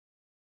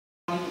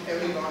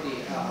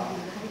everybody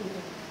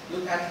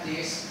look at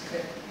this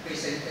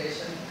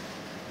presentation.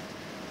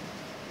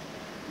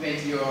 When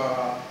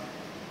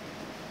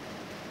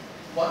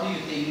what do you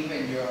think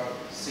when you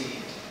see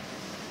it?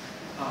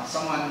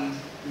 Someone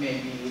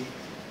may be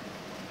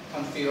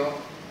confused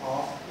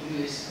of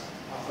English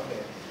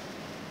alphabet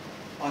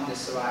on the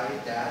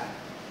slide that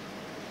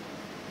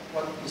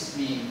what it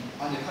means.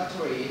 On the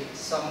contrary,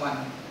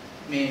 someone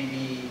may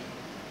be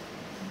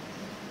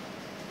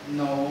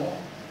know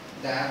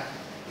that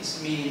it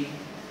means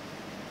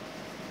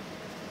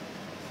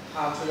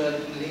how to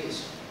learn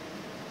English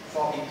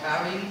for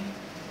preparing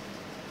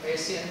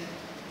ASEAN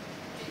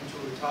in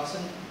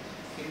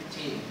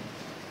 2015.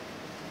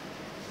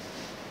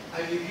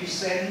 I will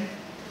present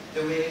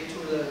the way to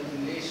learn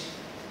English.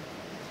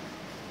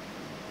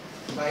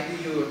 Write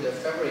you the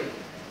favorite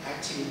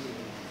activity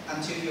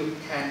until you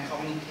can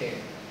communicate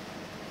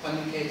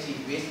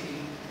English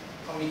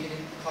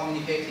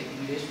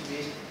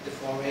with the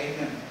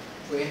foreigner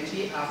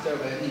 20 after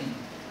learning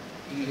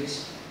English.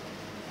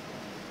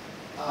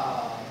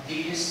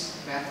 This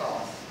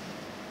method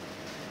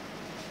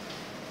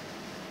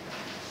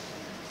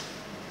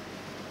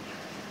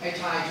I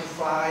try to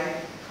find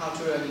how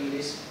to learn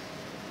English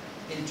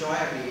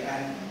enjoyably,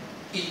 and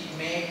it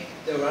makes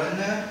the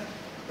learner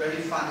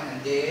very fun,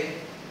 and they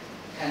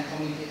can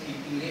communicate in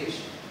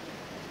English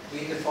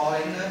with the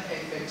foreigner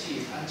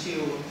effective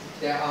until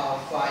there are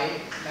 5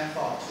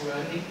 methods to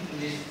learning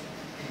English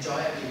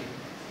enjoyably.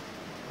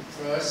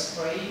 First,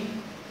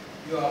 playing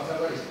your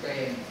favorite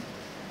game.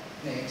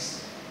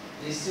 Next,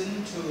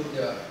 listen to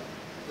the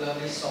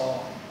lovely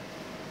song.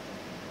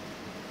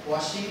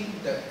 Watching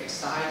the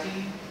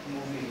exciting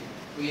movie.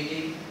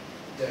 Reading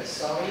the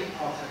story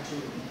or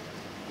cartoon.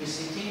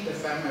 Visiting the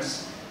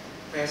famous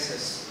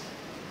places.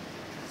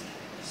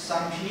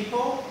 Some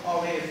people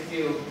always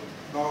feel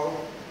bored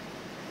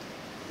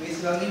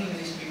with learning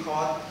English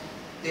because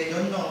they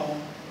don't know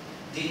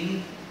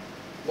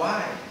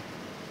why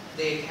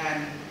they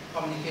can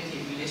communicate in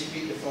English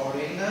with the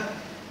foreigner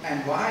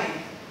and why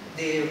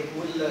they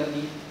would learn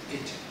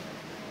it.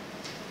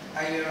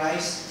 I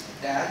realized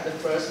that the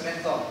first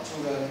method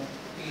to learn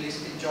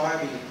English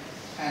enjoyably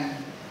and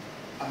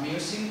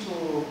amusing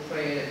to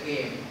play the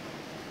game.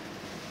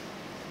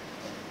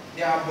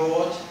 There are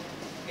both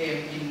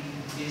games in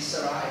this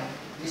slide.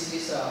 This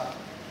is an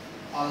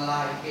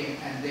online game,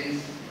 and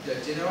then the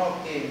general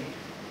game.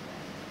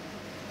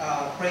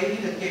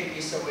 Playing the game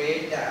is a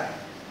way that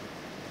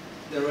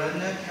the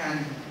learner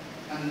can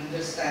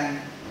understand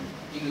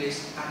English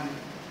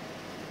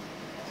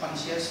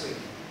unconsciously.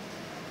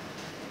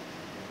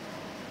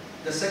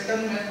 The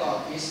second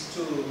method is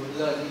to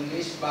learn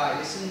English by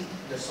listening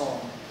to the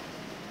song.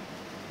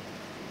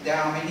 There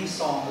are many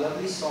songs,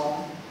 lovely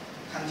songs,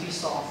 country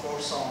song,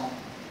 folk song.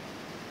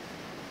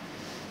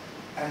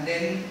 And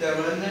then the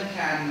learner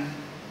can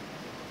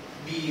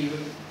be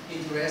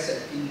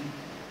interested in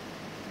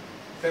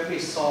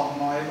favorite song.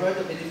 Moreover,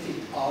 the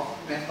benefit of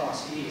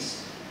methods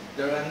is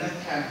the learner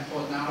can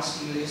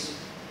pronounce English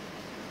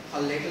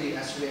correctly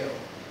as well.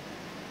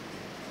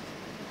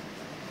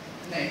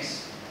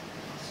 Next,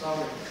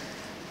 sorry.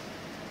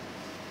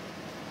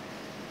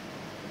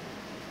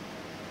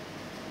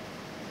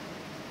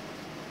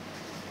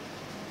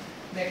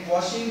 Next,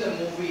 watching the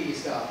movie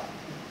is the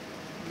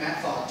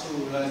method to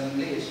learn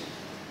English.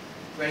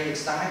 Very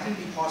exciting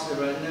because the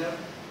learner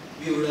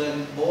will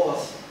learn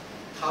both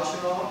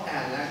cultural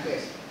and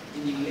language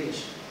in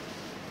English.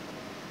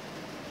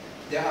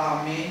 There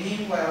are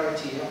many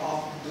varieties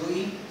of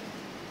doing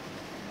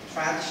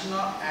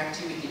traditional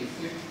activities.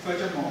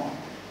 Furthermore,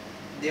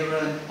 they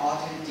learn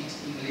authentic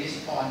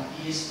English on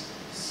each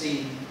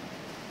scene,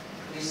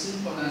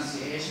 listen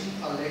pronunciation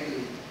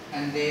correctly,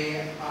 and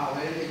they are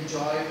very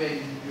enjoy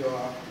when you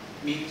are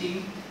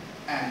meeting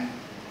and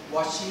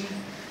watching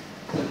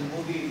the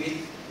movie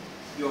with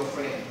your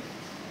friend.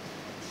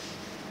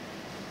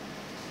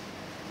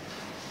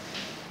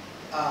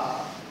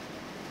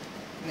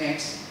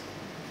 Next,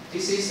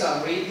 this is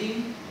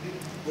reading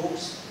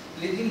books.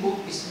 Reading book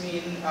is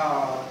mean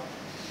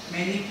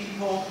many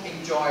people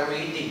enjoy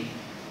reading.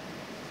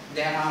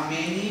 There are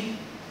many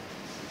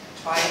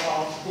types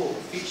of book,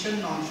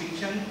 fiction,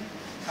 non-fiction,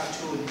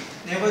 cartoon.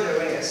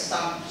 Nevertheless,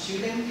 some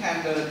students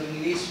can learn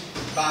English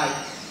by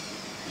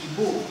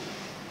e-book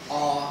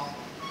or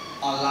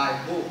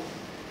online book.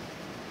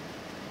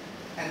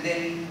 And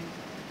then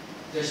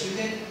the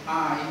students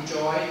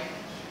enjoy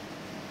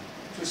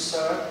to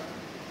surf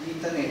the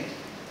internet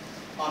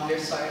on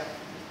website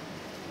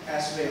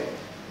as well.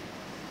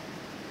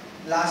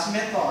 Last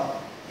method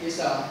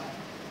is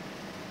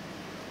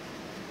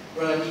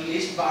learn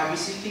English by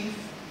visiting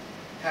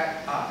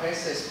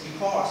places,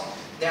 because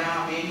there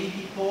are many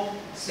people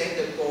set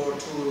the goal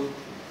to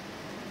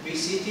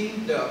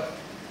visiting the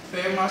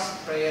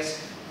famous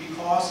place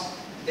because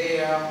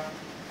they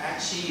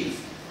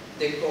achieve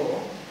the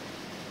goal,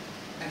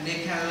 and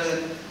they can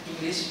learn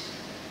English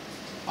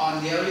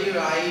on daily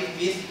life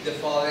with the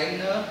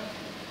foreigner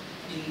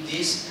in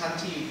this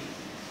country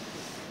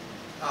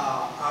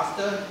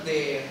after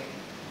they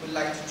would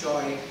like to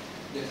join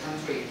the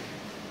country.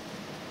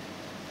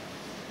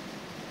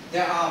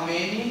 there are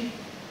many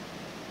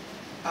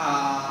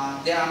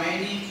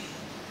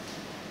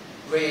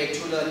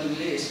ways to learn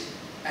English,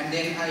 and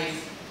then I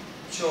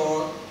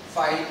show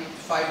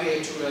five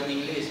ways to learn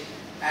English,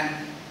 and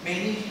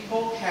many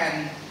people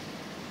can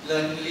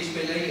learn English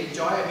very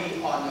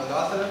enjoyably on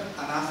another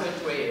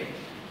way.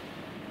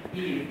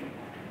 If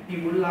he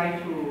would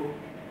like to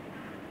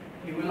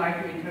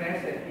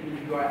interested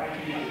in your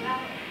activity.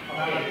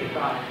 Okay,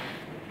 goodbye.